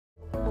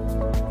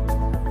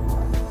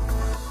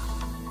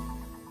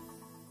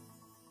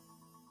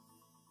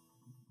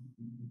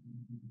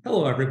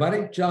Hello,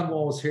 everybody. John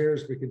Walls here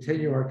as we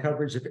continue our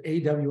coverage of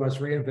AWS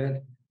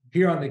reInvent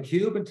here on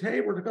theCUBE. And today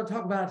we're going to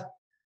talk about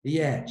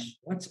the edge.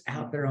 What's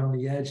out there on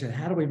the edge and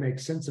how do we make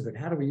sense of it?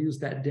 How do we use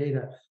that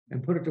data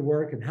and put it to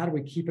work? And how do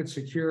we keep it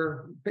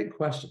secure? Big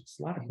questions,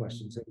 a lot of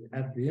questions.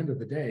 At the end of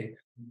the day,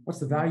 what's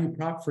the value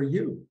prop for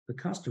you, the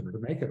customer, to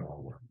make it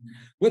all work?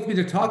 With me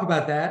to talk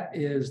about that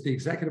is the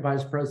Executive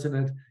Vice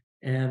President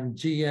and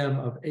GM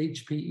of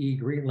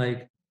HPE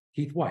GreenLake,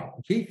 Keith White.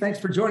 Keith, thanks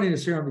for joining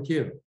us here on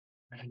theCUBE.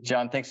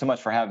 John, thanks so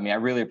much for having me. I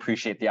really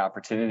appreciate the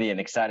opportunity and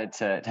excited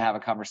to have a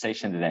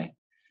conversation today.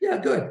 Yeah,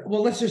 good.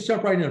 Well, let's just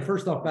jump right in.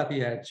 First off, about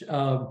the edge.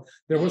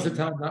 There was a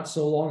time not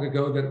so long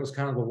ago that it was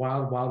kind of the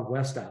wild, wild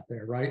west out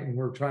there, right? And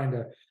we're trying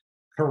to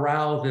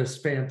corral this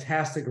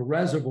fantastic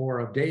reservoir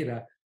of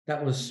data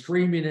that was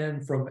streaming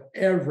in from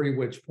every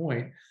which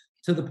point,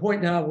 to the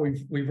point now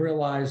we've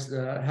realized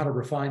how to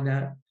refine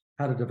that,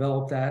 how to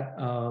develop that,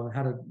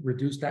 how to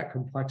reduce that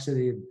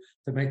complexity and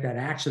to make that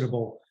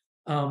actionable.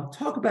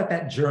 Talk about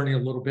that journey a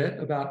little bit,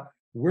 about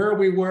where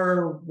we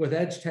were with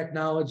edge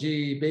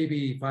technology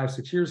maybe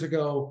 5-6 years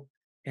ago,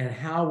 and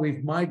how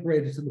we've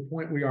migrated to the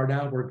point we are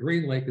now where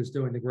GreenLake is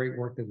doing the great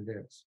work that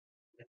it is.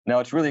 No,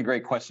 it's really a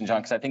great question, John,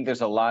 because I think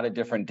there's a lot of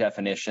different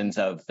definitions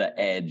of the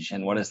edge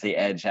and what does the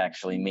edge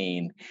actually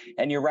mean.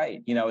 And you're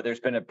right, there's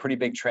been a pretty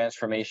big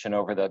transformation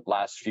over the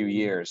last few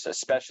years,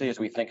 especially as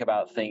we think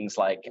about things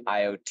like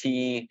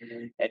IoT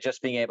and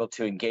just being able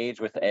to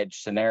engage with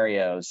edge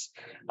scenarios.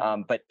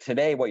 But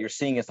today, what you're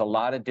seeing is a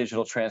lot of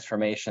digital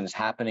transformations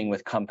happening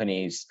with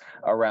companies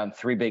around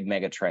three big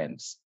mega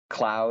trends: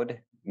 cloud,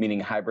 meaning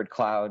hybrid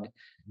cloud,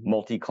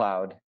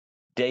 multi-cloud,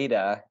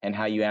 data and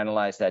how you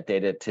analyze that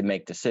data to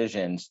make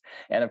decisions,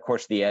 and of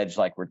course the edge,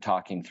 like we're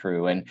talking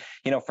through. And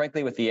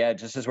frankly, with the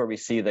edge, this is where we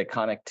see the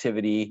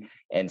connectivity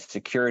and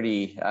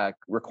security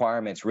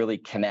requirements really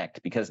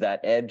connect, because that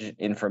edge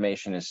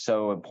information is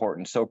so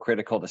important, so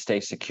critical to stay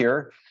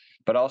secure,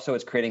 but also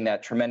it's creating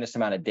that tremendous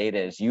amount of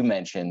data, as you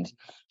mentioned.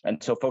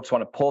 And so folks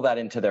want to pull that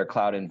into their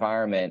cloud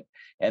environment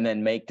and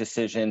then make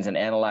decisions and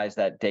analyze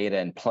that data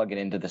and plug it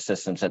into the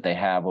systems that they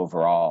have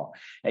overall.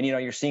 And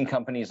you're seeing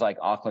companies like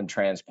Auckland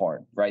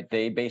Transport, right?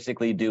 They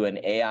basically do an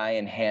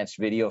AI-enhanced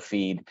video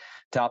feed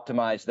to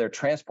optimize their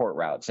transport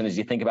routes. And as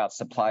you think about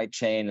supply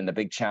chain and the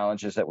big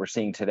challenges that we're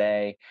seeing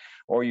today,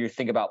 or you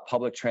think about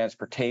public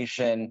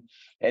transportation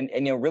and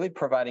really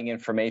providing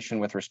information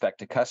with respect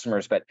to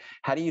customers, but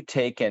how do you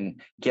take and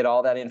get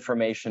all that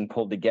information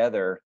pulled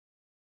together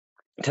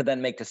to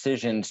then make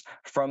decisions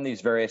from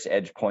these various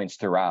edge points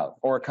throughout?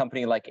 Or a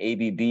company like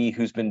ABB,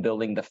 who's been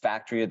building the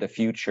factory of the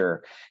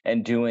future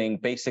and doing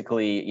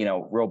basically,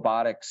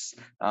 robotics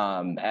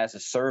as a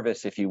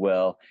service, if you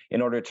will,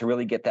 in order to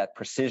really get that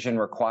precision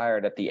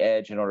required at the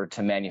edge in order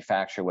to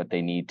manufacture what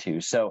they need to.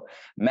 So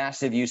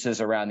massive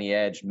uses around the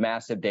edge,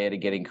 massive data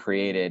getting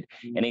created,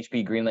 and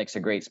HPE GreenLake's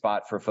a great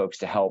spot for folks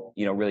to help,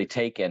 really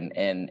take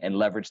and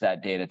leverage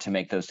that data to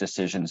make those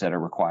decisions that are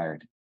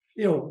required.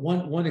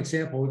 One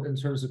example in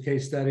terms of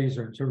case studies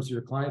or in terms of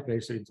your client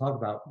base that you talk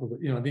about,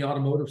 the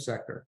automotive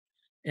sector.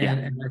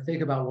 And I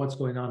think about what's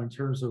going on in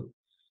terms of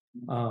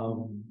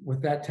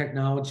with that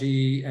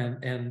technology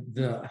and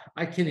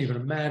I can't even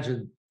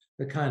imagine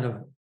the kind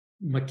of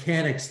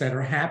mechanics that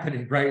are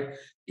happening, right,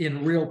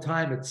 in real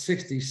time at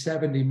 60,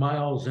 70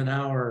 miles an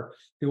hour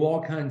through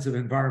all kinds of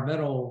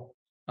environmental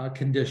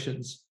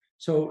conditions.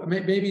 So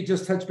maybe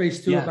just touch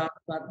base too about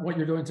what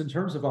you're doing in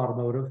terms of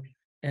automotive.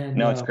 And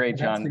no, it's great,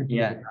 John.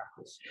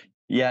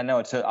 Yeah, no,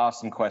 it's an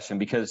awesome question,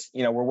 because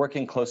we're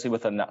working closely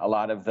with a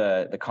lot of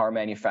the car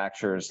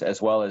manufacturers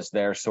as well as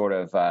their sort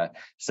of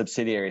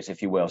subsidiaries,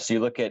 if you will. So you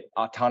look at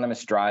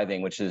autonomous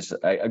driving, which is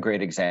a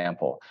great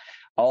example.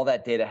 All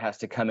that data has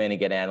to come in and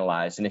get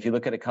analyzed. And if you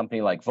look at a company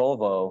like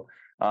Volvo,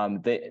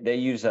 they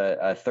use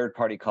a third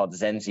party called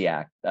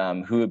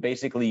Zenseact, who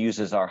basically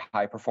uses our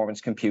high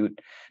performance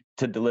compute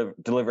to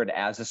deliver it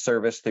as a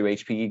service through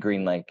HPE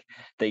GreenLake.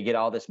 They get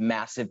all this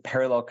massive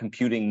parallel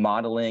computing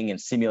modeling and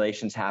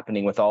simulations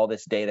happening with all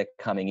this data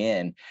coming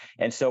in.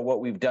 And so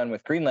what we've done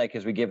with GreenLake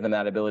is we give them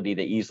that ability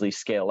to easily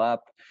scale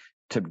up,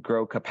 to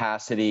grow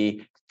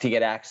capacity, to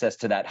get access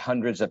to that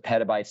hundreds of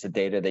petabytes of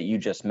data that you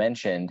just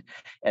mentioned.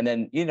 And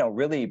then,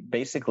 really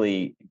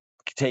basically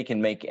take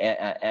and make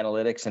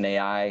analytics and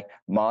AI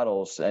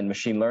models and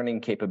machine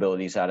learning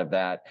capabilities out of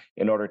that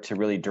in order to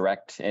really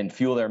direct and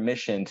fuel their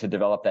mission to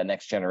develop that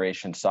next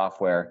generation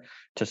software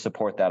to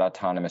support that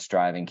autonomous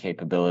driving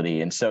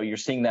capability. And so you're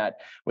seeing that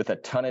with a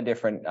ton of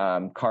different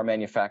car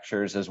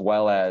manufacturers, as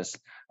well as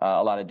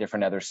a lot of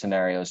different other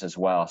scenarios as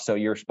well. So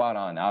you're spot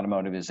on.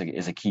 Automotive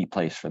is a key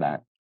place for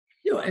that.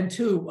 And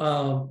two,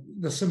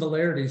 the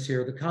similarities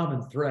here, the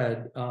common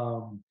thread,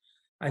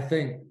 I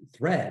think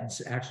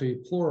threads, actually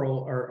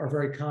plural, are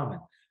very common.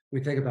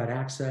 We think about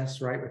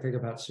access, right? We think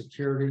about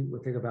security, we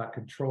think about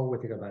control, we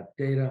think about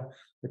data,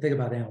 we think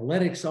about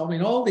analytics. I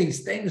mean, all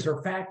these things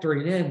are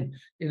factoring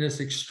in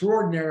this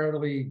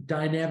extraordinarily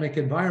dynamic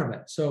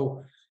environment.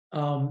 So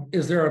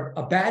is there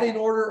a batting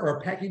order or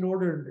a pecking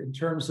order in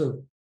terms of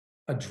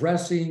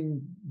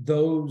addressing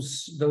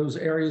those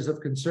areas of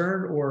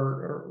concern,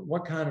 or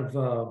what kind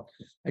of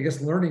I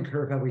guess learning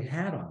curve have we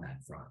had on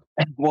that front?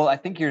 Well, I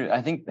think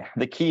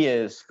the key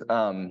is,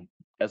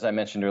 as I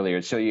mentioned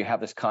earlier, so you have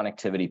this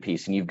connectivity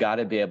piece, and you've got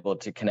to be able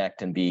to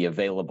connect and be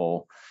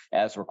available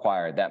as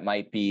required. That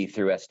might be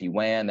through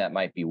SD-WAN, that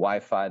might be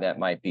Wi-Fi, that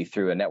might be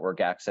through a network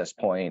access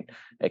point,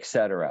 et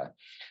cetera.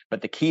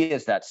 But the key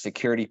is that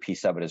security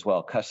piece of it as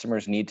well.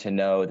 Customers need to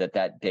know that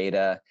that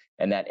data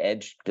and that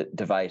edge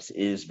device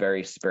is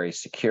very, very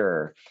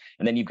secure.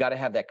 And then you've got to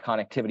have that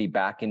connectivity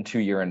back into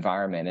your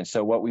environment. And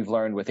so what we've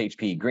learned with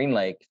HPE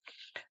GreenLake,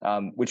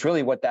 which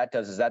really what that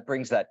does is that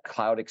brings that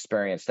cloud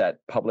experience, that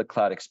public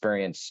cloud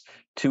experience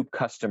to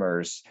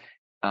customers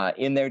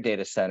in their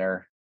data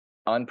center,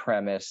 on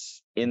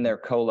premise, in their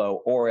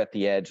colo, or at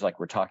the edge, like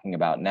we're talking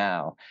about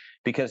now,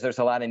 because there's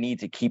a lot of need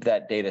to keep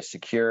that data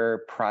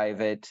secure,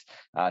 private,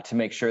 to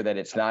make sure that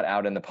it's not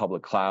out in the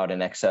public cloud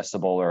and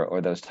accessible,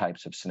 or those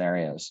types of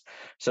scenarios.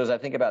 So as I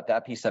think about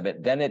that piece of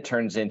it, then it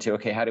turns into,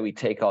 okay, how do we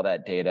take all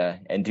that data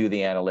and do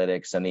the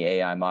analytics and the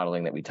AI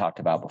modeling that we talked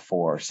about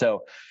before?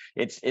 So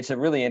it's a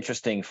really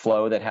interesting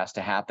flow that has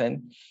to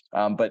happen.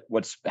 But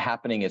what's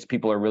happening is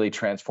people are really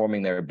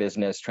transforming their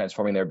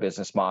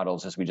business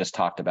models, as we just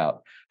talked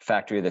about,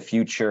 factory of the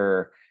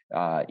future,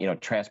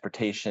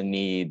 transportation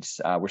needs.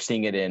 We're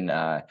seeing it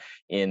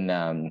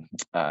in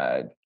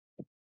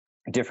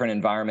different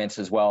environments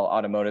as well,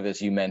 automotive, as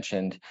you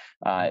mentioned.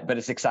 But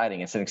it's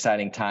exciting. It's an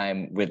exciting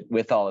time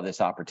with all of this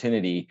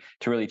opportunity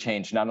to really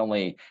change not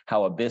only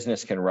how a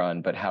business can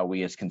run, but how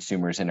we as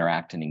consumers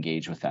interact and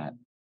engage with that.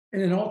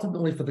 And then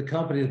ultimately for the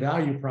company, the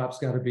value prop's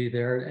got to be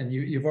there. And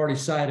you've already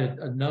cited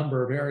a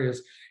number of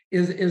areas.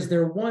 Is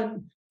there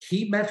one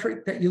key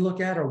metric that you look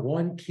at, or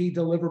one key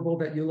deliverable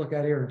that you look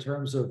at here in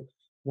terms of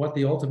what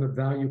the ultimate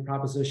value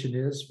proposition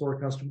is for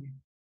a customer?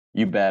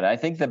 You bet. I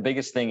think the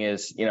biggest thing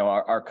is,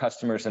 our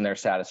customers and their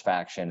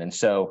satisfaction. And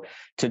so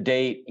to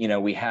date,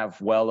 we have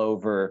well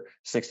over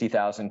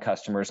 60,000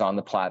 customers on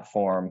the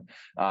platform.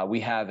 We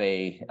have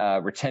a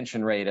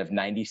retention rate of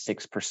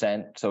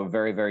 96%, so a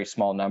very, very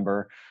small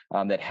number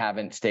that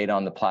haven't stayed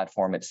on the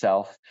platform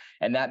itself.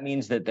 And that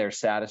means that they're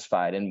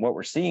satisfied. And what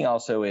we're seeing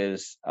also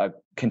is a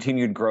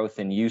continued growth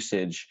in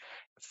usage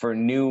for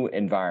new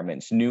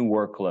environments, new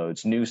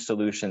workloads, new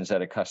solutions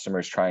that a customer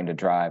is trying to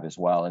drive as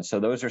well. And so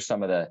those are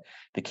some of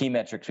the key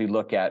metrics we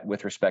look at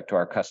with respect to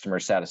our customer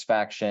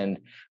satisfaction,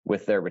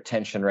 with their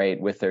retention rate,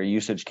 with their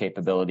usage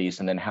capabilities,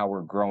 and then how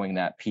we're growing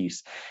that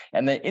piece.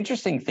 And the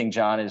interesting thing,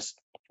 John, is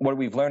what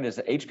we've learned is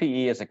that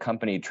HPE as a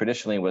company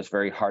traditionally was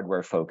very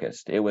hardware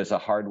focused. It was a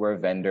hardware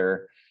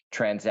vendor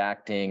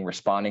transacting,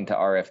 responding to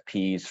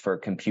RFPs for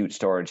compute,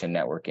 storage, and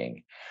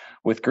networking.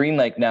 With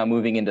GreenLake now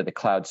moving into the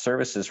cloud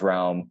services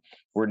realm,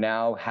 we're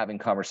now having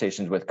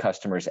conversations with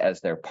customers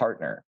as their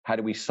partner. How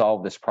do we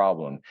solve this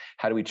problem?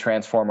 How do we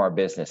transform our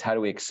business? How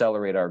do we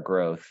accelerate our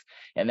growth?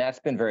 And that's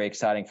been very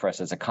exciting for us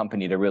as a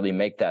company to really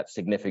make that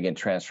significant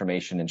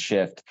transformation and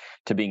shift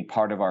to being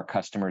part of our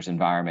customers'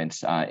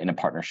 environments in a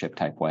partnership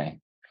type way.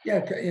 Yeah,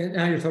 and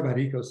now you're talking about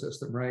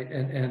ecosystem, right?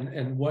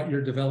 And what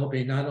you're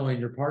developing, not only in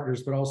your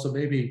partners, but also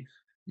maybe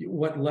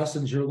what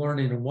lessons you're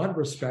learning in one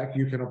respect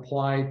you can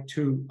apply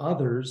to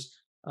others.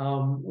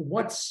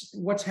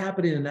 What's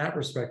happening in that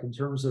respect in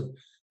terms of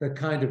the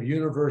kind of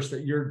universe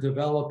that you're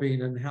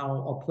developing and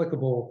how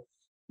applicable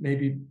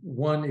maybe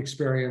one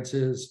experience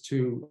is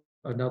to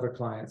another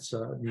client's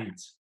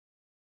needs?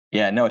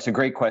 Yeah, no, it's a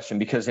great question,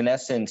 because in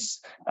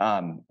essence,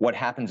 what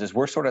happens is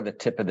we're sort of the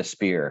tip of the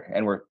spear,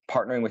 and we're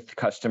partnering with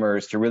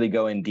customers to really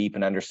go in deep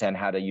and understand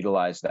how to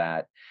utilize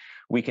that.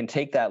 We can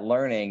take that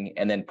learning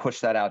and then push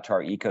that out to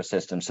our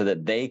ecosystem so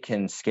that they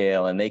can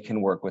scale and they can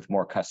work with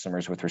more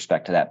customers with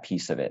respect to that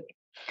piece of it.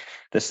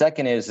 The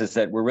second is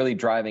that we're really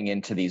driving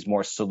into these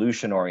more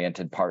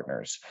solution-oriented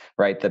partners,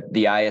 right?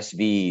 The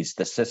ISVs,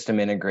 the system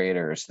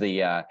integrators,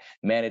 the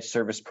managed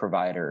service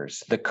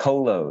providers, the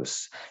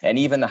colos, and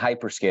even the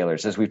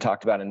hyperscalers, as we've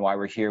talked about, and why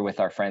we're here with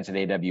our friends at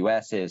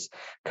AWS, is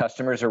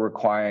customers are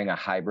requiring a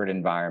hybrid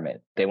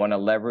environment. They want to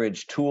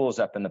leverage tools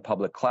up in the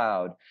public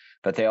cloud,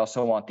 but they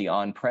also want the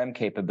on-prem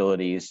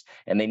capabilities,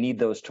 and they need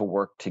those to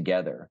work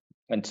together.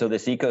 And so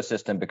this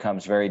ecosystem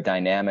becomes very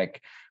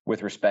dynamic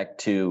with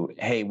respect to,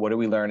 hey, what are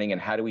we learning and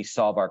how do we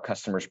solve our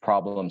customers'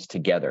 problems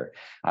together?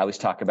 I always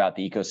talk about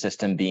the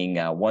ecosystem being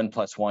 1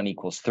 + 1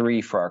 =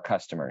 3 for our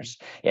customers.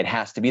 It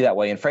has to be that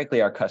way. And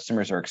frankly, our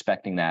customers are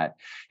expecting that.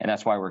 And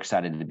that's why we're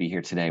excited to be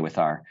here today with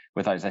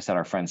as I said,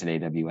 our friends at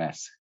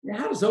AWS.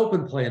 How does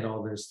open play in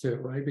all this too,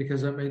 right?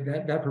 Because I mean,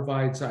 that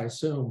provides, I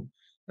assume,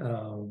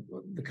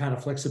 the kind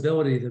of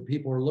flexibility that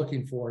people are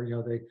looking for.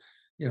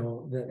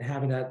 That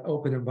having that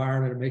open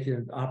environment and making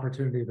an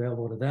opportunity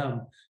available to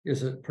them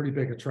is a pretty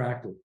big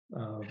attractive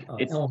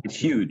element. It's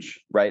huge,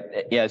 right?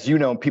 Yeah, as you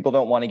know, people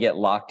don't want to get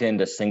locked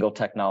into single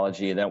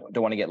technology. They don't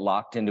want to get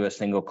locked into a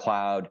single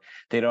cloud.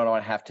 They don't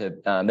want to have to,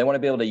 they want to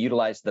be able to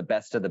utilize the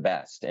best of the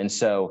best. And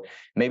so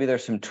maybe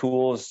there's some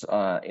tools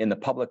in the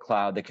public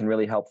cloud that can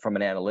really help from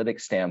an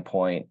analytics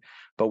standpoint.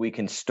 but we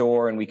can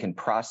store and we can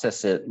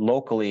process it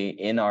locally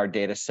in our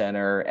data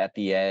center, at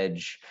the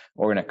edge,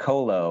 or in a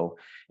colo.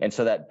 And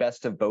so that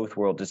best of both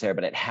worlds is there,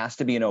 but it has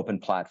to be an open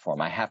platform.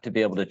 I have to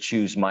be able to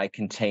choose my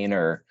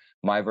container,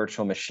 my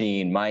virtual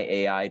machine, my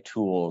AI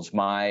tools,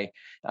 my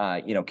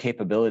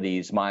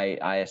capabilities, my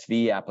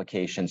ISV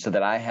application, so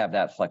that I have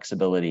that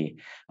flexibility.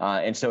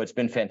 And so it's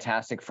been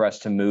fantastic for us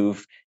to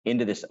move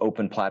into this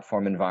open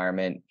platform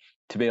environment,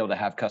 to be able to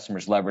have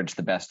customers leverage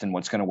the best and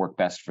what's going to work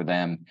best for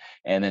them,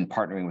 and then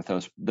partnering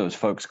with those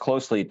folks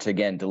closely to,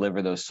 again,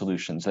 deliver those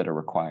solutions that are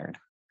required.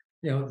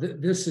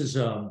 This is,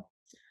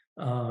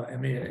 I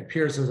mean, it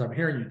appears as I'm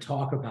hearing you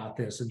talk about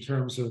this in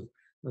terms of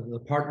the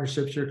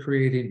partnerships you're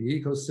creating,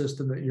 the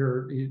ecosystem that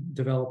you're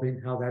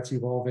developing, how that's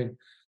evolving,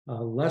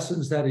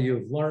 lessons that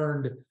you've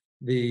learned,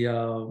 the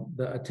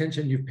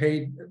attention you've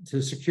paid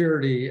to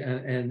security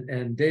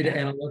and data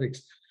analytics.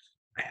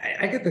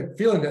 I get the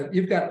feeling that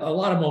you've got a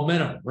lot of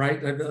momentum,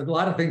 right? A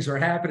lot of things are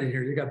happening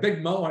here. You got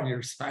Big Mo on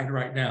your side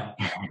right now.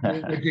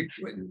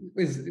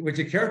 Would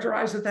you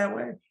characterize it that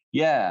way?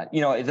 Yeah,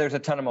 there's a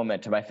ton of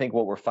momentum. I think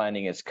what we're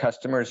finding is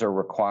customers are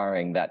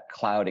requiring that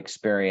cloud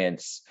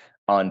experience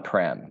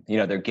on-prem.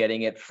 They're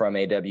getting it from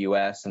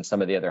AWS and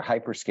some of the other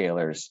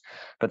hyperscalers,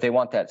 but they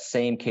want that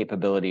same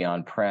capability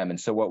on-prem. And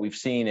so what we've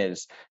seen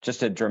is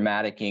just a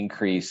dramatic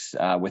increase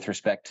with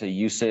respect to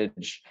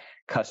usage.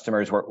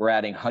 Customers, we're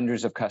adding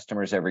hundreds of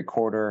customers every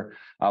quarter.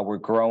 We're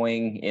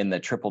growing in the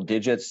triple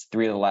digits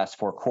 3 of the last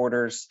 4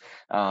 quarters.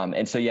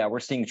 And so, yeah,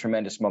 we're seeing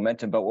tremendous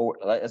momentum. But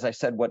as I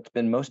said, what's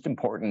been most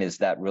important is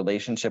that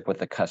relationship with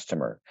the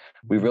customer.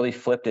 We really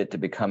flipped it to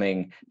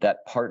becoming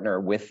that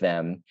partner with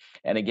them.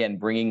 And again,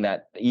 bringing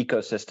that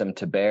ecosystem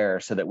to bear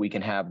so that we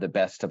can have the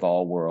best of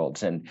all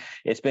worlds. And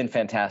it's been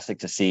fantastic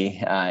to see.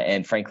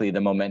 And frankly,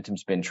 the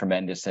momentum's been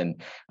tremendous.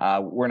 And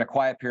we're in a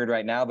quiet period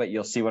right now, but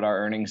you'll see what our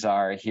earnings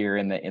are here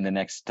in the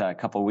next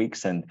couple of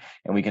weeks, and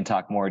we can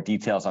talk more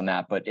details on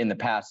that. But in the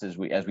past, as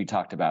we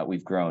talked about,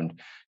 we've grown,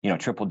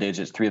 triple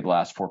digits 3 of the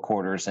last 4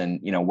 quarters, and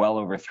well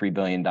over $3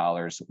 billion,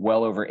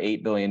 well over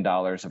 $8 billion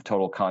of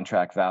total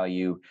contract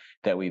value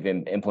that we've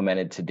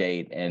implemented to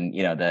date. And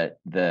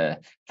the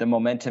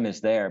momentum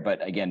is there.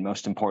 But again,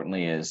 most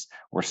importantly is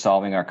we're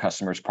solving our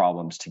customers'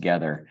 problems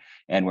together,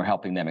 and we're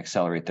helping them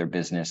accelerate their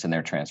business and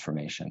their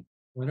transformation.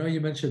 I know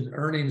you mentioned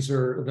earnings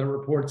or the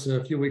reports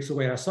a few weeks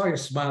away. I saw you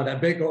smile,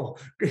 that big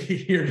old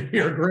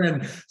ear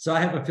grin. So I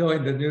have a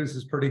feeling the news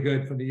is pretty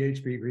good from the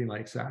HPE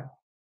GreenLake side.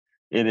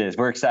 It is.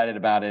 We're excited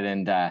about it,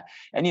 and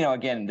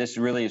again, this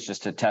really is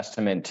just a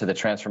testament to the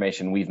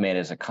transformation we've made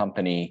as a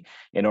company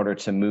in order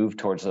to move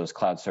towards those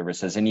cloud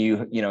services. And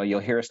you'll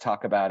hear us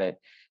talk about it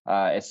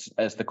as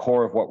the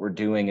core of what we're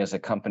doing as a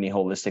company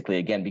holistically,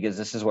 again, because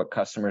this is what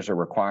customers are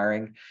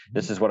requiring.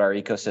 This is what our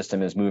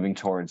ecosystem is moving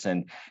towards,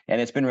 and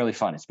it's been really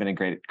fun. It's been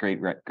a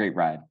great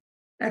ride.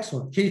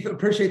 Excellent, Keith.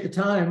 Appreciate the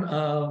time,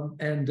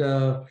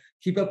 and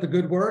keep up the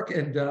good work.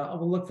 And I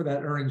will look for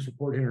that earnings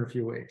report here in a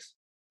few weeks.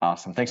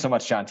 Awesome. Thanks so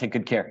much, John. Take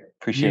good care.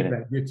 Appreciate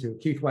it. You too.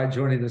 Keith White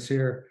joining us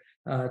here,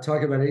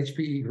 talking about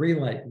HPE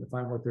GreenLake and to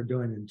find what they're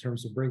doing in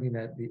terms of bringing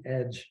the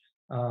edge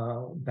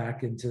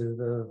back into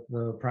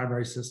the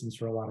primary systems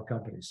for a lot of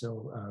companies.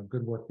 So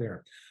good work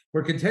there.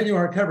 We're continuing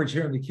our coverage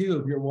here on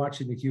theCUBE. You're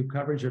watching theCUBE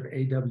coverage of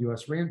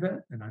AWS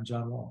reInvent, and I'm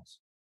John Walls.